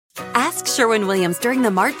Ask Sherwin-Williams during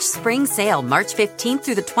the March Spring Sale, March 15th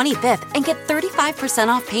through the 25th, and get 35%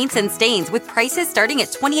 off paints and stains with prices starting at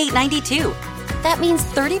 $28.92. That means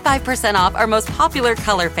 35% off our most popular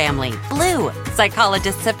color family, blue.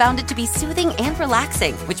 Psychologists have found it to be soothing and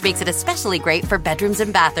relaxing, which makes it especially great for bedrooms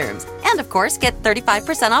and bathrooms. And of course, get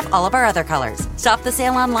 35% off all of our other colors. Shop the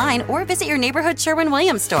sale online or visit your neighborhood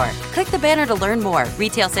Sherwin-Williams store. Click the banner to learn more.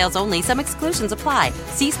 Retail sales only. Some exclusions apply.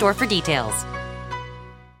 See store for details.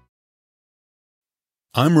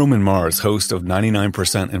 I'm Roman Mars, host of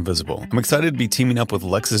 99% Invisible. I'm excited to be teaming up with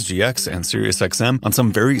Lexus GX and SiriusXM on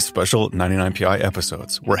some very special 99PI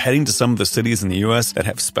episodes. We're heading to some of the cities in the U.S. that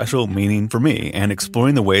have special meaning for me and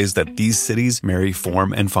exploring the ways that these cities marry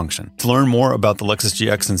form and function. To learn more about the Lexus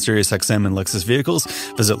GX and SiriusXM and Lexus vehicles,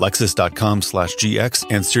 visit lexus.com/GX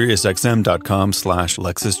and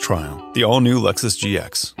SiriusXM.com/Lexus Trial. The all-new Lexus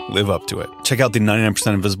GX. Live up to it. Check out the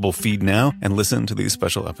 99% Invisible feed now and listen to these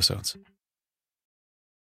special episodes.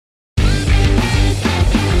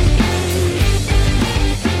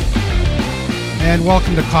 And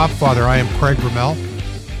welcome to Copfather. I am Craig Rommel.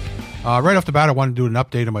 Right off the bat, I want to do an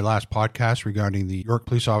update on my last podcast regarding the York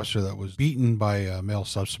police officer that was beaten by a male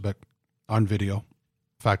suspect on video.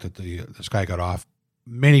 The fact that this guy got off.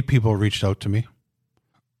 Many people reached out to me.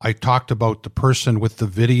 I talked about the person with the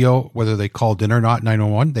video, whether they called in or not,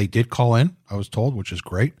 911. They did call in, I was told, which is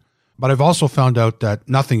great. But I've also found out that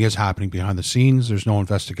nothing is happening behind the scenes. There's no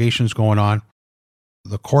investigations going on.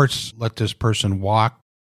 The courts let this person walk.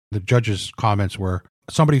 The judge's comments were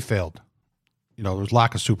somebody failed. There was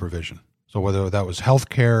lack of supervision. So whether that was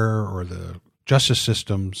healthcare or the justice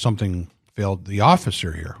system, something failed the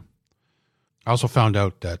officer here. I also found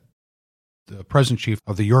out that the present chief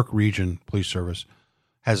of the York Region Police Service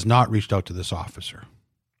has not reached out to this officer.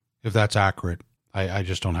 If that's accurate, I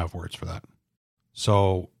just don't have words for that.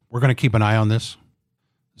 So we're going to keep an eye on this,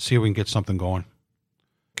 see if we can get something going,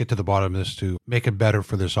 get to the bottom of this to make it better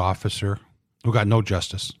for this officer who got no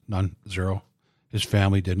justice, none, zero. His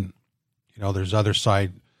family didn't. There's other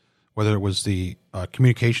side, whether it was the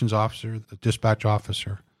communications officer, the dispatch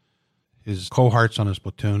officer, his cohorts on his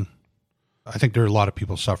platoon. I think there are a lot of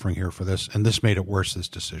people suffering here for this, and this made it worse, this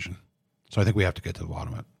decision. So I think we have to get to the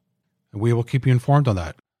bottom of it. And we will keep you informed on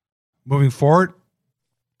that. Moving forward,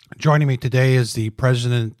 joining me today is the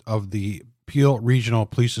president of the Peel Regional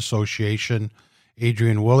Police Association,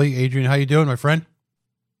 Adrian Woolley. Adrian, how you doing, my friend?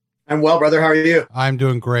 I'm well, brother. How are you? I'm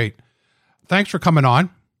doing great. Thanks for coming on.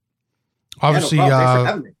 Obviously, no problem. Thanks for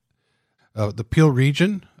having me. The Peel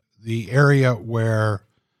region, the area where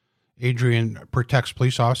Adrian protects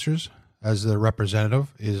police officers as the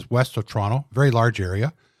representative, is west of Toronto, very large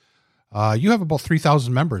area. You have about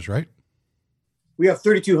 3,000 members, right? We have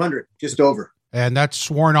 3,200, just over. And that's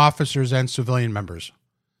sworn officers and civilian members.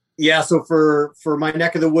 Yeah, so for my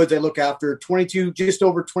neck of the woods, I look after just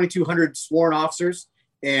over 2,200 sworn officers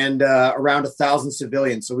and around 1,000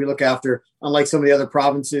 civilians. So we look after, unlike some of the other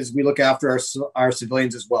provinces, we look after our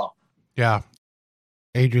civilians as well. Yeah.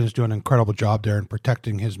 Adrian's doing an incredible job there in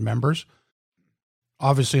protecting his members.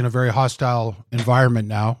 Obviously in a very hostile environment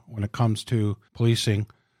now when it comes to policing.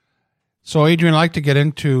 So Adrian, I'd like to get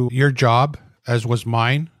into your job, as was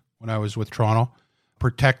mine when I was with Toronto,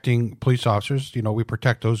 protecting police officers. We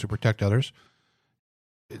protect those who protect others.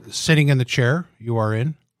 Sitting in the chair you are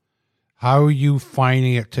in, how are you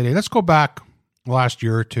finding it today? Let's go back last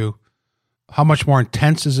year or two. How much more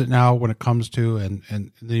intense is it now when it comes to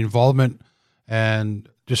and the involvement and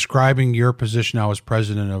describing your position now as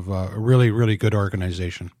president of a really, really good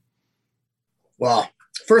organization? Well,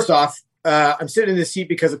 first off, I'm sitting in this seat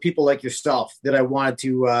because of people like yourself that I wanted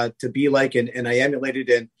to be like and I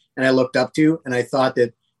emulated and I looked up to. And I thought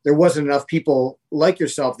that there wasn't enough people like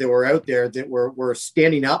yourself that were out there that were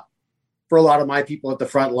standing up for a lot of my people at the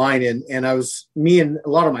front line. And me and a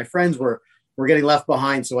lot of my friends were getting left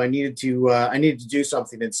behind. So I needed to do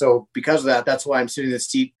something. And so because of that, that's why I'm sitting in this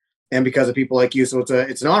seat, and because of people like you. So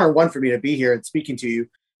it's an honor, one, for me to be here and speaking to you,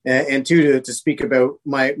 and two, to speak about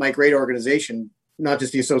my great organization, not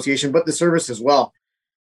just the association, but the service as well.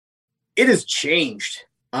 It has changed.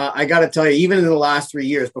 I got to tell you, even in the last 3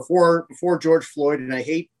 years before George Floyd, and I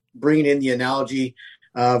hate bringing in the analogy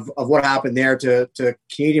of what happened there to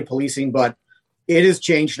Canadian policing, but it has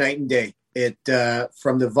changed night and day. It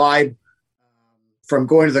from the vibe, from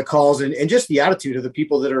going to the calls, and just the attitude of the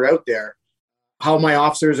people that are out there, how my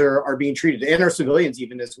officers are being treated, and our civilians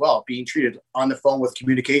even as well, being treated on the phone with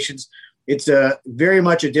communications. It's very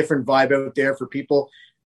much a different vibe out there for people,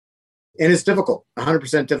 and it's difficult,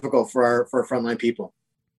 100% difficult for our frontline people.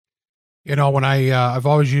 When I've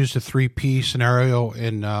always used a 3P scenario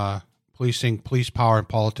in policing, police, power, and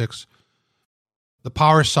politics. The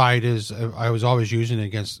power side is, I was always using it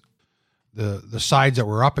against the sides that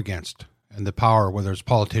we're up against, and the power, whether it's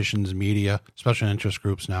politicians, media, special interest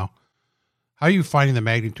groups now. How are you finding the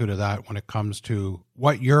magnitude of that when it comes to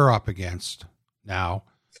what you're up against now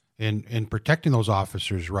in protecting those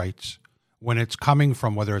officers' rights when it's coming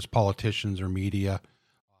from, whether it's politicians or media,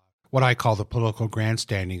 what I call the political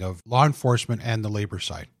grandstanding of law enforcement and the labor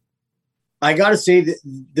side? I got to say that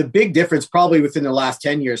the big difference probably within the last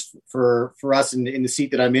 10 years for us in the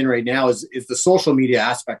seat that I'm in right now is the social media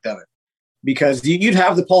aspect of it. Because you'd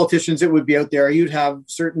have the politicians that would be out there. You'd have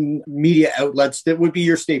certain media outlets that would be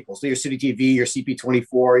your staples, your City TV, your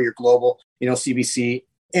CP24, your Global, CBC.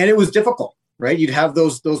 And it was difficult, right? You'd have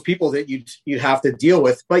those people that you'd have to deal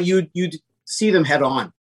with, but you'd see them head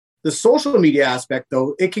on. The social media aspect,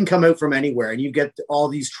 though, it can come out from anywhere. And you get all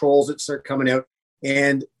these trolls that start coming out.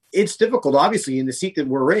 And it's difficult, obviously, in the seat that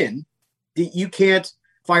we're in, that you can't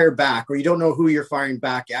fire back, or you don't know who you're firing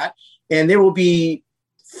back at. And there will be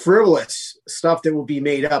frivolous stuff that will be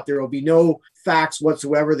made up. There will be no facts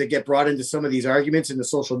whatsoever that get brought into some of these arguments in the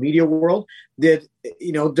social media world that,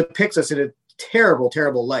 depicts us in a terrible,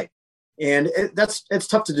 terrible light. And it's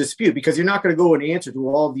tough to dispute, because you're not going to go and answer to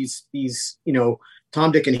all of these,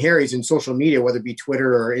 Tom, Dick, and Harrys in social media, whether it be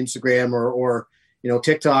Twitter or Instagram or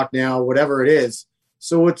TikTok now, whatever it is.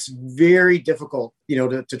 So it's very difficult,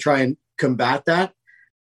 to try and combat that.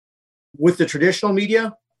 With the traditional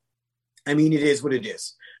media, I mean, it is what it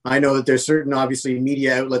is. I know that there's certain, obviously,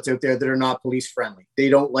 media outlets out there that are not police friendly. They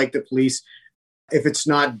don't like the police. If it's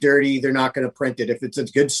not dirty, they're not going to print it. If it's a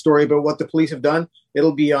good story about what the police have done,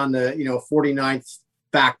 it'll be on the, 49th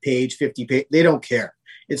back page, 50 page. They don't care.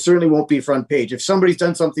 It certainly won't be front page. If somebody's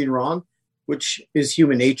done something wrong, which is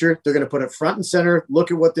human nature, they're going to put it front and center. Look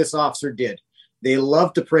at what this officer did. They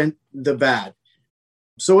love to print the bad.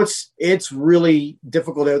 So it's really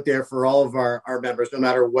difficult out there for all of our members, no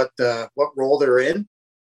matter what role they're in.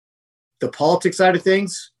 The politics side of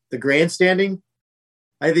things, the grandstanding,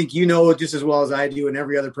 I think just as well as I do, and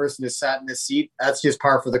every other person has sat in this seat, that's just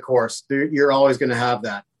par for the course. You're always going to have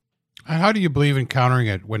that. And how do you believe in countering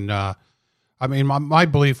it when, my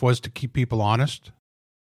belief was to keep people honest.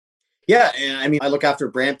 Yeah. And I look after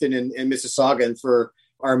Brampton and Mississauga, and for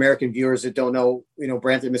our American viewers that don't know,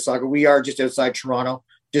 Brampton, Mississauga, we are just outside Toronto,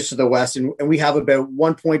 just to the west. And we have about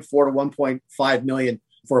 1.4 to 1.5 million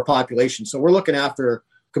for a population. So we're looking after,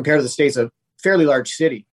 compared to the States, a fairly large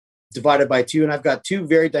city divided by two. And I've got two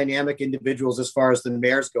very dynamic individuals as far as the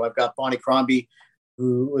mayors go. I've got Bonnie Crombie,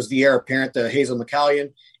 who was the heir apparent to Hazel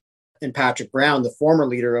McCallion, and Patrick Brown, the former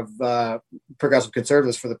leader of Progressive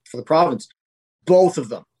Conservatives for the province. Both of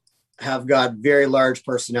them have got very large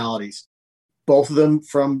personalities. Both of them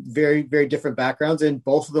from very, very different backgrounds, and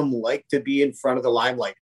both of them like to be in front of the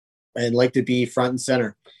limelight and like to be front and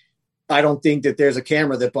center. I don't think that there's a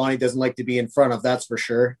camera that Bonnie doesn't like to be in front of. That's for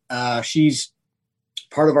sure. She's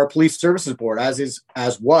part of our police services board,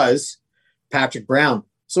 as was Patrick Brown.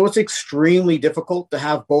 So it's extremely difficult to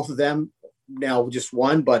have both of them, now just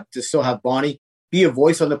one, but to still have Bonnie be a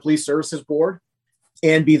voice on the police services board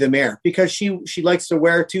and be the mayor, because she likes to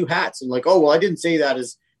wear two hats, and like, oh, well, I didn't say that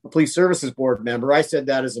as a police services board member. I said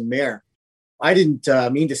that as a mayor. I didn't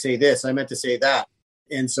mean to say this. I meant to say that.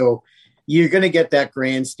 And so you're going to get that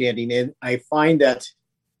grandstanding. And I find that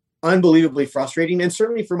unbelievably frustrating, and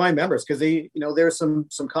certainly for my members, because there were some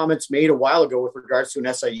comments made a while ago with regards to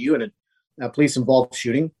an SIU and a police involved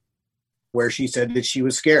shooting, where she said that she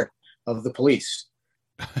was scared of the police.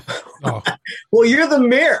 Oh. Well, you're the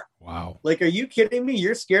mayor. Wow. Like, are you kidding me?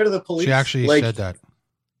 You're scared of the police? She actually said that.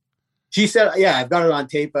 She said, yeah, I've got it on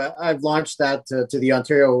tape. I've launched that to the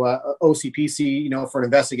Ontario OCPC, for an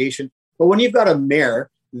investigation. But when you've got a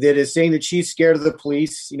mayor that is saying that she's scared of the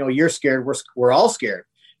police, you're scared. We're all scared.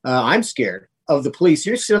 I'm scared of the police.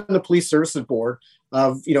 You're sitting on the police services board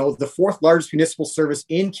of, the fourth largest municipal service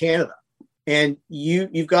in Canada. And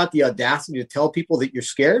you've got the audacity to tell people that you're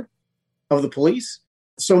scared of the police.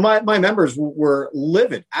 So my members were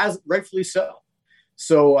livid, as rightfully so.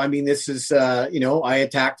 So, this is, I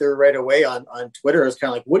attacked her right away on Twitter. It's kind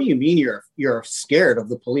of like, what do you mean you're scared of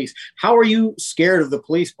the police? How are you scared of the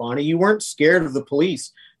police, Bonnie? You weren't scared of the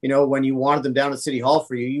police, when you wanted them down at City Hall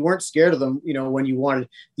for you. You weren't scared of them, when you wanted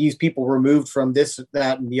these people removed from this,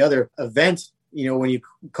 that, and the other event, when you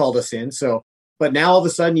called us in. So, but now all of a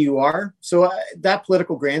sudden you are. So that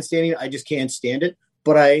political grandstanding, I just can't stand it.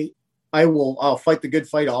 But I'll fight the good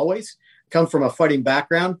fight always. Come from a fighting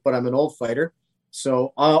background, but I'm an old fighter.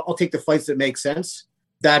 So I'll take the fights that make sense.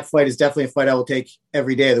 That fight is definitely a fight I will take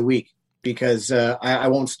every day of the week, because I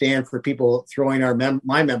won't stand for people throwing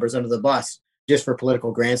my members under the bus just for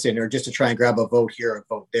political grandstanding, or just to try and grab a vote here or a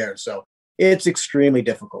vote there. So it's extremely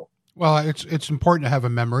difficult. Well, it's important to have a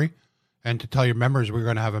memory and to tell your members we're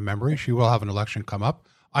going to have a memory. She will have an election come up.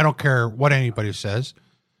 I don't care what anybody says,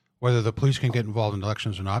 whether the police can get involved in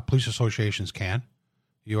elections or not. Police associations can.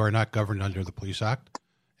 You are not governed under the Police Act.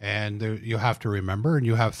 And you have to remember, and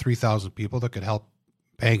you have 3,000 people that could help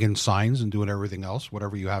bang in signs and doing everything else,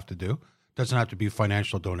 whatever you have to do. It doesn't have to be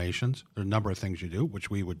financial donations. There are a number of things you do, which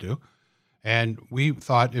we would do. And we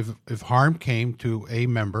thought if harm came to a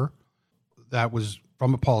member that was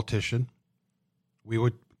from a politician, we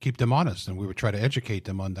would keep them honest and we would try to educate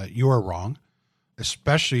them on that you are wrong,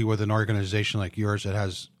 especially with an organization like yours that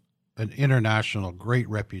has an international great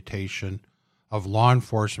reputation of law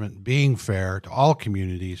enforcement being fair to all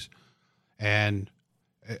communities. And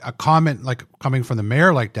a comment like coming from the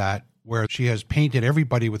mayor like that, where she has painted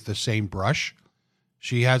everybody with the same brush.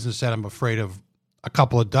 She hasn't said, I'm afraid of a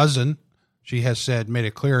couple of dozen. She has said, made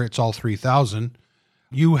it clear it's all 3,000.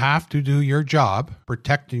 You have to do your job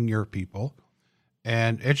protecting your people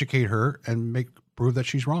and educate her and prove that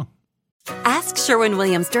she's wrong. Ask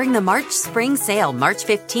Sherwin-Williams during the March Spring Sale, March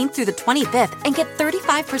 15th through the 25th, and get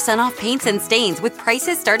 35% off paints and stains with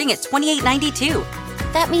prices starting at $28.92.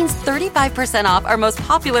 That means 35% off our most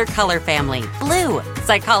popular color family, blue.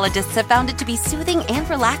 Psychologists have found it to be soothing and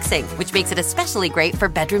relaxing, which makes it especially great for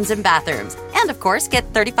bedrooms and bathrooms. And of course,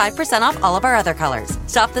 get 35% off all of our other colors.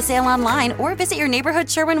 Shop the sale online or visit your neighborhood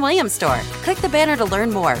Sherwin-Williams store. Click the banner to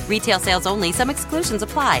learn more. Retail sales only. Some exclusions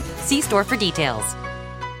apply. See store for details.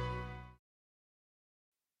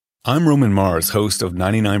 I'm Roman Mars, host of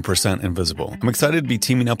 99% Invisible. I'm excited to be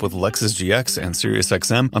teaming up with Lexus GX and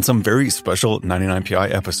SiriusXM on some very special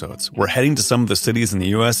 99PI episodes. We're heading to some of the cities in the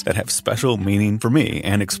U.S. that have special meaning for me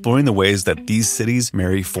and exploring the ways that these cities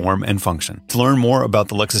marry form and function. To learn more about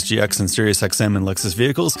the Lexus GX and SiriusXM and Lexus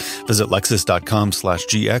vehicles, visit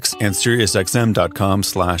lexus.com/GX and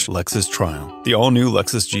SiriusXM.com/Lexus Trial. The all-new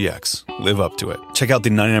Lexus GX. Live up to it. Check out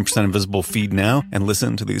the 99% Invisible feed now and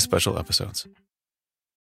listen to these special episodes.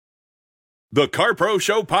 The CarPro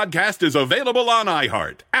Show podcast is available on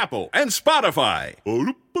iHeart, Apple, and Spotify.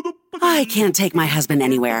 I can't take my husband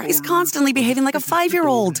anywhere. He's constantly behaving like a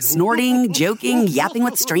 5-year-old, snorting, joking, yapping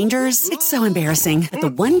with strangers. It's so embarrassing. But the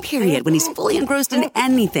one period when he's fully engrossed in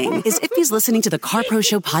anything is if he's listening to the CarPro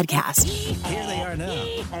Show podcast. Here they are now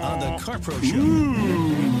on the CarPro Show.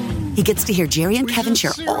 He gets to hear Jerry and Kevin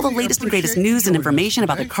share all the latest and greatest news and information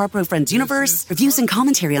about the CarPro Friends universe, reviews and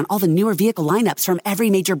commentary on all the newer vehicle lineups from every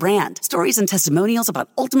major brand, stories and testimonials about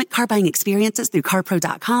ultimate car buying experiences through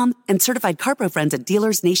CarPro.com, and certified CarPro Friends at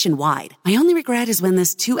dealers nationwide. My only regret is when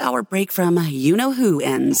this 2-hour break from you-know-who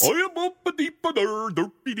ends.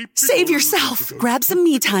 Save yourself. Grab some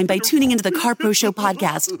me time by tuning into the CarPro Show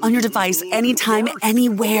podcast on your device anytime,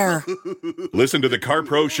 anywhere. Listen to the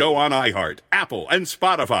CarPro Show on iHeart, Apple, and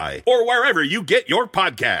Spotify, or wherever you get your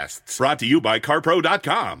podcasts. Brought to you by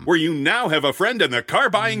CarPro.com, where you now have a friend in the car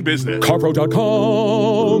buying business.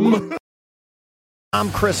 CarPro.com.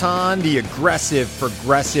 I'm Chris Hahn, the Aggressive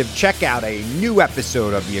Progressive. Check out a new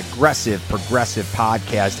episode of the Aggressive Progressive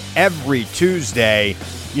podcast every Tuesday.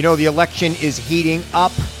 You know, the election is heating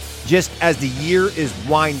up just as the year is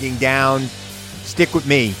winding down. Stick with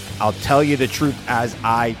me. I'll tell you the truth as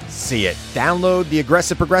I see it. Download the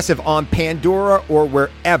Aggressive Progressive on Pandora or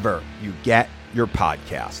wherever you get your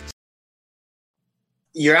podcasts.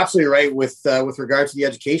 You're absolutely right with regard to the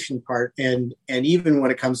education part, and even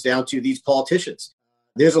when it comes down to these politicians,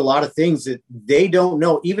 there's a lot of things that they don't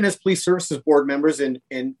know, even as police services board members and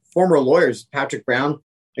former lawyers. Patrick Brown,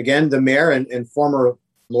 again, the mayor and former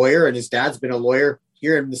lawyer, and his dad's been a lawyer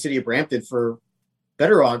here in the city of Brampton for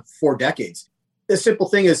better on 4 decades. The simple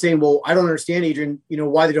thing is saying, well, I don't understand, Adrian,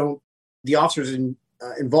 why the officers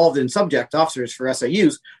involved in subject officers for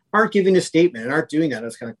SIUs aren't giving a statement and aren't doing that. I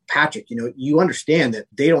was kind of, Patrick, you understand that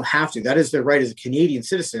they don't have to. That is their right as a Canadian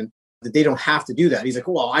citizen, that they don't have to do that. He's like,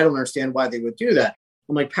 well, I don't understand why they would do that.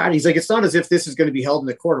 I'm like, Pat, he's like, it's not as if this is going to be held in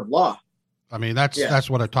the court of law. I mean, that's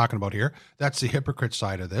what I'm talking about here. That's the hypocrite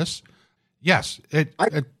side of this. Yes,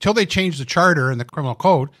 until they change the charter and the criminal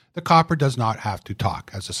code, the copper does not have to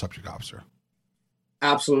talk as a subject officer.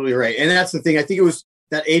 Absolutely right. And that's the thing. I think it was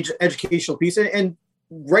that educational piece. And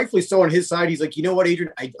rightfully so on his side. He's like, you know what,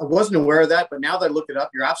 Adrian, I wasn't aware of that, but now that I looked it up,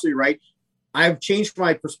 you're absolutely right. I've changed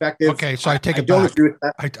my perspective. Okay, so I take it don't back. Agree with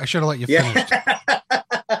that. I should have let you finish.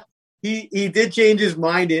 He did change his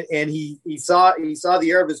mind, and he saw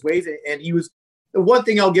the error of his ways, and he was. The one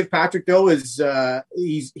thing I'll give Patrick though is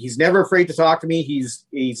he's never afraid to talk to me.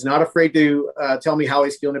 He's not afraid to tell me how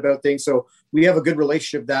he's feeling about things. So we have a good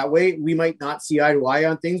relationship that way. We might not see eye to eye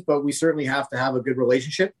on things, but we certainly have to have a good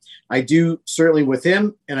relationship. I do certainly with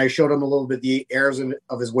him, and I showed him a little bit the errors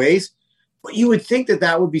of his ways. But you would think that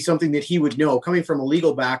that would be something that he would know, coming from a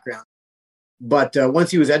legal background. But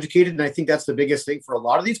once he was educated, and I think that's the biggest thing for a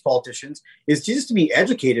lot of these politicians, is just to be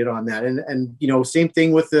educated on that. And same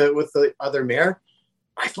thing with the other mayor.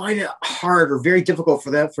 I find it hard or very difficult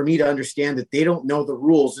for me to understand that they don't know the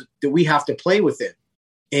rules that we have to play within.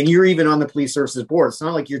 And you're even on the police services board. It's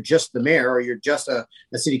not like you're just the mayor or you're just a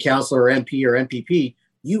city councilor or MP or MPP.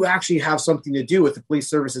 You actually have something to do with the police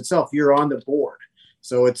service itself. You're on the board.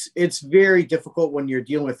 So it's very difficult when you're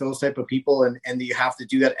dealing with those type of people and you have to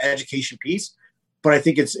do that education piece. But I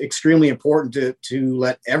think it's extremely important to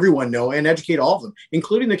let everyone know and educate all of them,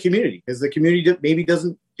 including the community, because the community maybe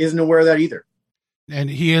isn't aware of that either. And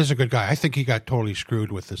he is a good guy. I think he got totally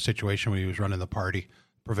screwed with the situation when he was running the party,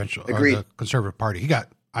 provincial, or the Conservative Party.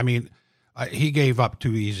 He gave up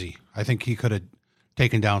too easy. I think he could have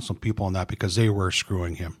taken down some people on that because they were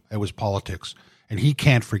screwing him. It was politics. And he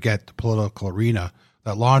can't forget the political arena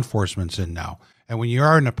that law enforcement's in now. And when you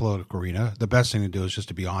are in the political arena, the best thing to do is just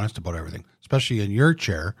to be honest about everything, especially in your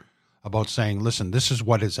chair, about saying, listen, this is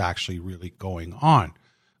what is actually really going on,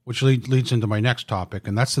 which leads into my next topic,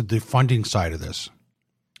 and that's the defunding side of this,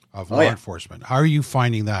 of law enforcement. How are you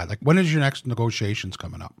finding that? Like, when is your next negotiations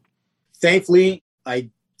coming up? Thankfully, I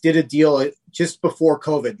did a deal just before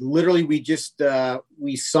COVID. Literally,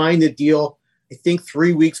 we signed the deal, I think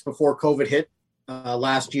 3 weeks before COVID hit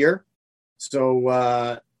last year.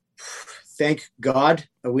 So thank God.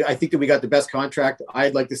 I think that we got the best contract,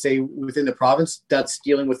 I'd like to say, within the province. That's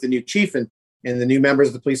dealing with the new chief and the new members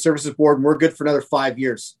of the Police Services Board. And we're good for another 5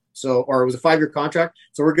 years. So, or it was a 5-year contract.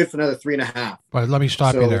 So we're good for another 3.5. But let me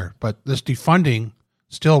stop you there. But this defunding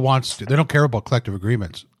still they don't care about collective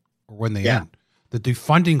agreements or when they end. The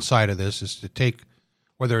defunding side of this is to take,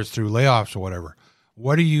 whether it's through layoffs or whatever.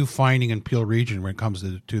 What are you finding in Peel Region when it comes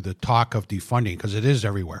to the talk of defunding? Because it is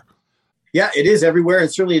everywhere. Yeah, it is everywhere, and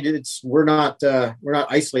certainly we're not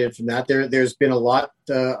isolated from that. There's been a lot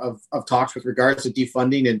of talks with regards to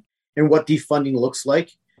defunding and what defunding looks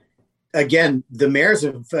like. Again, the mayors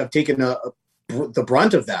have taken the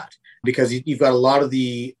brunt of that, because you've got a lot of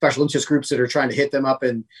the special interest groups that are trying to hit them up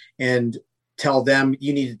and tell them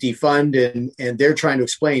you need to defund, and they're trying to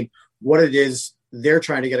explain what it is they're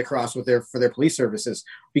trying to get across for their police services.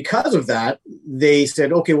 Because of that, they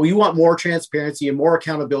said, okay, well, you want more transparency and more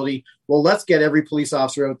accountability. Well, let's get every police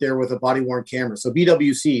officer out there with a body-worn camera. So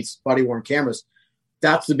BWCs, body-worn cameras,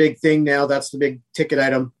 that's the big thing now. That's the big ticket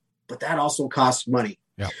item, but that also costs money.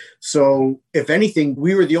 Yeah. So if anything,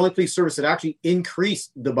 we were the only police service that actually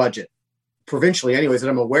increased the budget provincially anyways that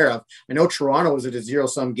I'm aware of. I know Toronto was at a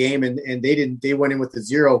zero-sum game and they went in with the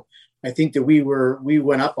zero. I think that we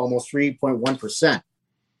went up almost 3.1%.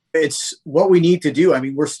 It's what we need to do. I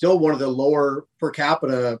mean, we're still one of the lower per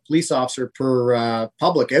capita police officer per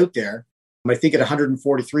public out there. I think at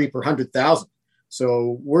 143 per 100,000.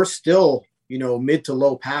 So we're still, mid to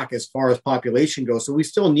low pack as far as population goes. So we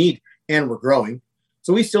still need, and we're growing.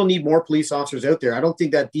 So we still need more police officers out there. I don't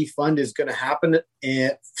think that defund is going to happen,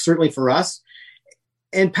 certainly for us.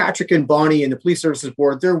 And Patrick and Bonnie and the Police Services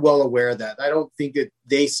Board, they're well aware of that. I don't think that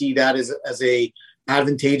they see that as a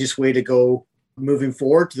advantageous way to go moving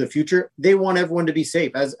forward to the future. They want everyone to be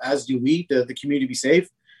safe, as do we, the community be safe.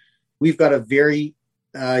 We've got a very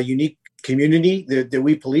unique community that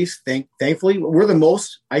we police, thankfully. We're the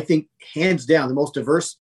most, I think, hands down, the most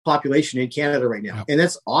diverse population in Canada right now. And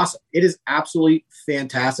that's awesome. It is absolutely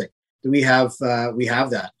fantastic that we have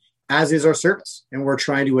that, as is our service. And we're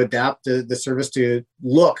trying to adapt the service to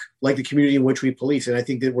look like the community in which we police. And I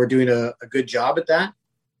think that we're doing a good job at that.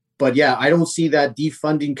 But yeah, I don't see that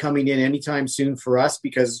defunding coming in anytime soon for us,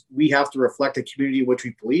 because we have to reflect the community in which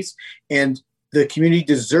we police. And the community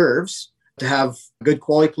deserves to have good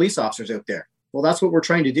quality police officers out there. Well, that's what we're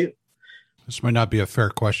trying to do. This might not be a fair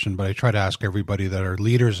question, but I try to ask everybody that are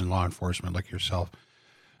leaders in law enforcement like yourself,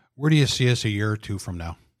 where do you see us a year or two from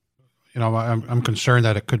now? I'm concerned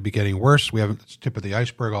that it could be getting worse. We haven't, it's the tip of the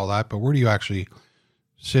iceberg, all that, but where do you actually,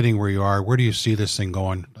 sitting where you are, where do you see this thing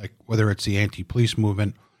going? Like, whether it's the anti-police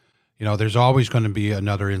movement, there's always going to be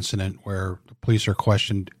another incident where the police are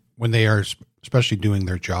questioned when they are especially doing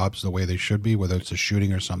their jobs the way they should be, whether it's a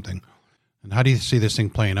shooting or something. And how do you see this thing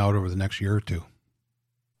playing out over the next year or two?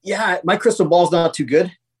 Yeah, my crystal ball's not too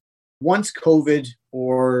good. Once COVID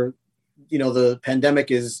or the pandemic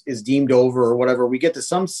is deemed over or whatever, we get to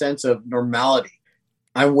some sense of normality.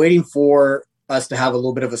 I'm waiting for us to have a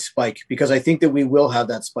little bit of a spike, because I think that we will have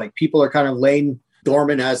that spike. People are kind of laying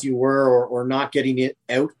dormant, as you were, or not getting it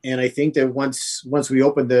out. And I think that once we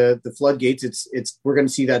open the floodgates, we're going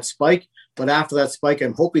to see that spike. But after that spike,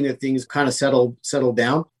 I'm hoping that things kind of settle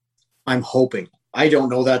down. I'm hoping. I don't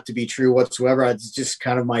know that to be true whatsoever. It's just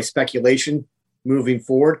kind of my speculation moving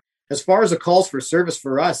forward. As far as the calls for service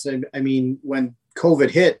for us, I mean, when COVID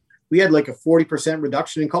hit, we had like a 40%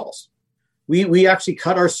 reduction in calls. We actually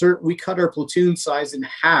cut our platoon size in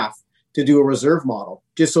half to do a reserve model,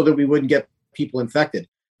 just so that we wouldn't get people infected.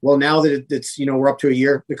 Well, now that it's, we're up to a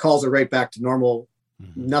year, the calls are right back to normal.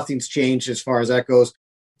 Mm-hmm. Nothing's changed as far as that goes.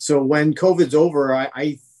 So when COVID's over,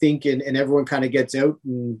 I think, and everyone kind of gets out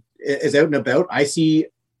and is out and about, I see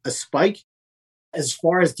a spike. As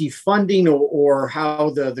far as defunding or how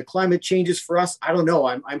the climate changes for us, I don't know.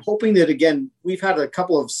 I'm hoping that, again, we've had a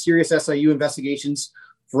couple of serious SIU investigations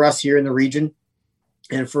for us here in the region.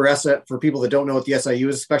 And for people that don't know what the SIU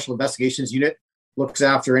is, Special Investigations Unit, looks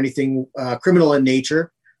after anything criminal in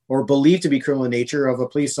nature or believed to be criminal in nature of a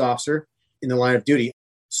police officer in the line of duty.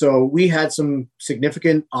 So we had some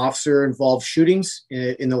significant officer-involved shootings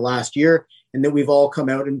in the last year, and that we've all come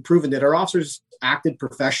out and proven that our officers acted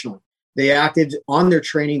professionally. They acted on their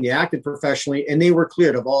training, they acted professionally, and they were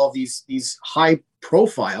cleared of all of these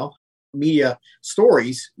high-profile media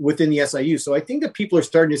stories within the SIU. So I think that people are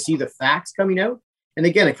starting to see the facts coming out. And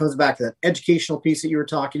again, it comes back to that educational piece that you were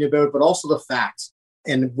talking about, but also the facts.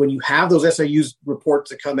 And when you have those SIU's reports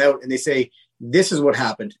that come out and they say, this is what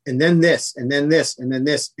happened, and then this, and then this, and then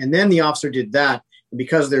this, and then the officer did that, and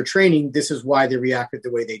because of their training, this is why they reacted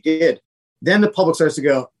the way they did. Then the public starts to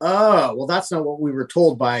go, oh, well, that's not what we were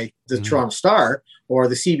told by the Toronto Star, or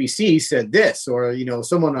the CBC said this, or,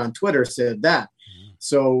 someone on Twitter said that.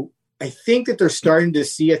 So I think that they're starting to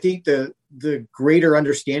see, I think the greater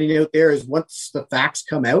understanding out there is once the facts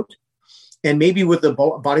come out, and maybe with the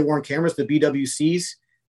body-worn cameras, the BWCs,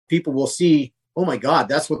 people will see, oh my God,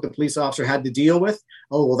 that's what the police officer had to deal with.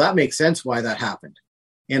 Oh, well, that makes sense why that happened.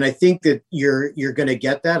 And I think that you're going to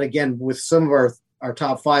get that again with some of our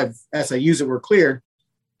top 5 SIUs that were cleared.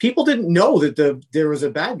 People didn't know that there was a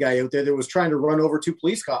bad guy out there that was trying to run over 2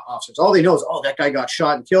 police officers. All they know is, oh, that guy got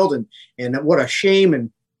shot and killed, and what a shame. And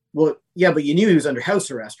well, yeah, but you knew he was under house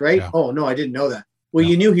arrest, right? Yeah. Oh, no, I didn't know that. Well,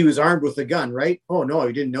 You knew he was armed with a gun, right? Oh, no,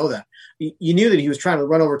 you didn't know that. You knew that he was trying to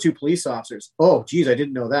run over 2 police officers. Oh, geez, I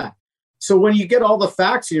didn't know that. So when you get all the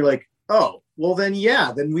facts, and you're like, oh, well, then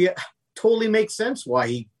we totally makes sense why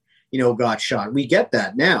he, got shot. We get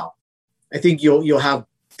that now. I think you'll have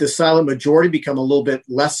the silent majority become a little bit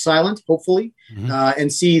less silent, hopefully,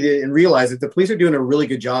 and see and realize that the police are doing a really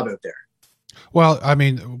good job out there. Well, I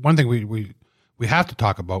mean, one thing we have to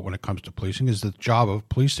talk about when it comes to policing is the job of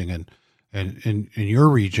policing, and in your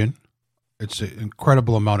region, it's an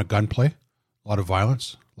incredible amount of gunplay, a lot of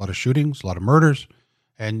violence, a lot of shootings, a lot of murders,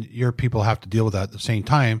 and your people have to deal with that at the same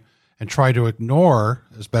time and try to ignore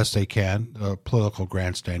as best they can the political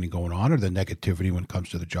grandstanding going on or the negativity when it comes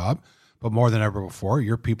to the job. But more than ever before,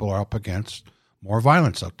 your people are up against more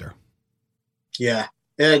violence out there. Yeah,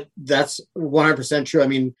 that's 100% true. I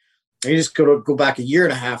mean, I just go back a year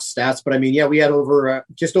and a half stats, but I mean, we had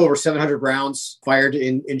just over 700 rounds fired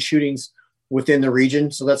in shootings within the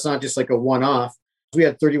region. So that's not just like a one-off. We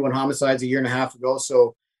had 31 homicides a year and a half ago.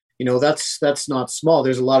 So, that's not small.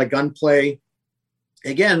 There's a lot of gunplay.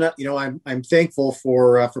 Again, I'm thankful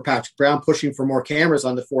for Patrick Brown pushing for more cameras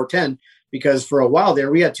on the 410, because for a while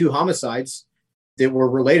there, we had 2 homicides that were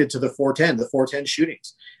related to the 410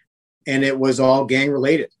 shootings. And it was all gang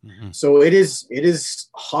related. Mm-hmm. So it is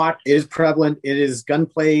hot. It is prevalent. It is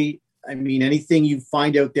gunplay. I mean, anything you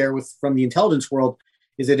find out there from the intelligence world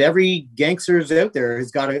is that every gangster's out there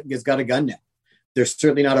has got a gun now. They're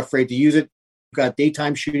certainly not afraid to use it. We've got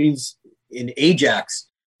daytime shootings in Ajax,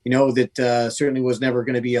 that certainly was never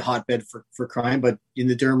going to be a hotbed for crime. But in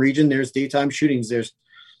the Durham region, there's daytime shootings. There's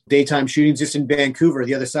daytime shootings just in Vancouver,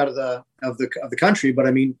 the other side of the country. But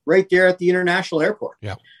I mean, right there at the international airport.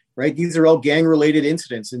 Yeah. Right. These are all gang related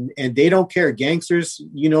incidents, and they don't care. Gangsters,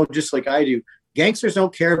 just like I do, gangsters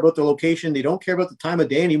don't care about the location. They don't care about the time of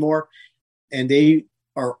day anymore. And they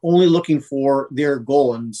are only looking for their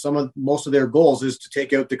goal. And most of their goals is to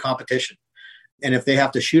take out the competition. And if they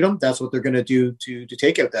have to shoot them, that's what they're going to do to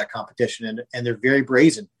take out that competition. And they're very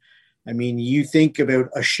brazen. I mean, you think about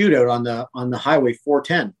a shootout on the highway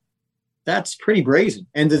 410, that's pretty brazen.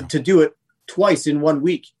 And to do it twice in 1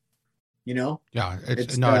 week. Yeah,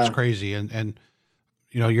 it's crazy. And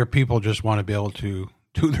your people just want to be able to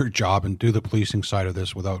do their job and do the policing side of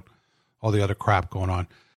this without all the other crap going on.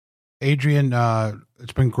 Adrian,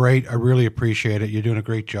 it's been great. I really appreciate it. You're doing a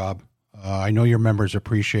great job. I know your members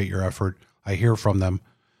appreciate your effort. I hear from them,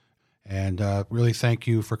 and really thank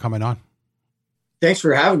you for coming on. Thanks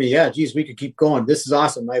for having me. Yeah, geez, we could keep going. This is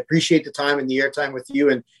awesome. I appreciate the time and the airtime with you,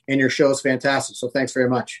 and your show is fantastic. So thanks very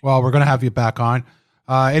much. Well, we're going to have you back on.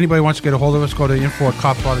 Anybody wants to get a hold of us, go to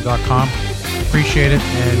info@copfather.com. Appreciate it,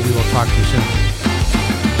 and we will talk to you soon.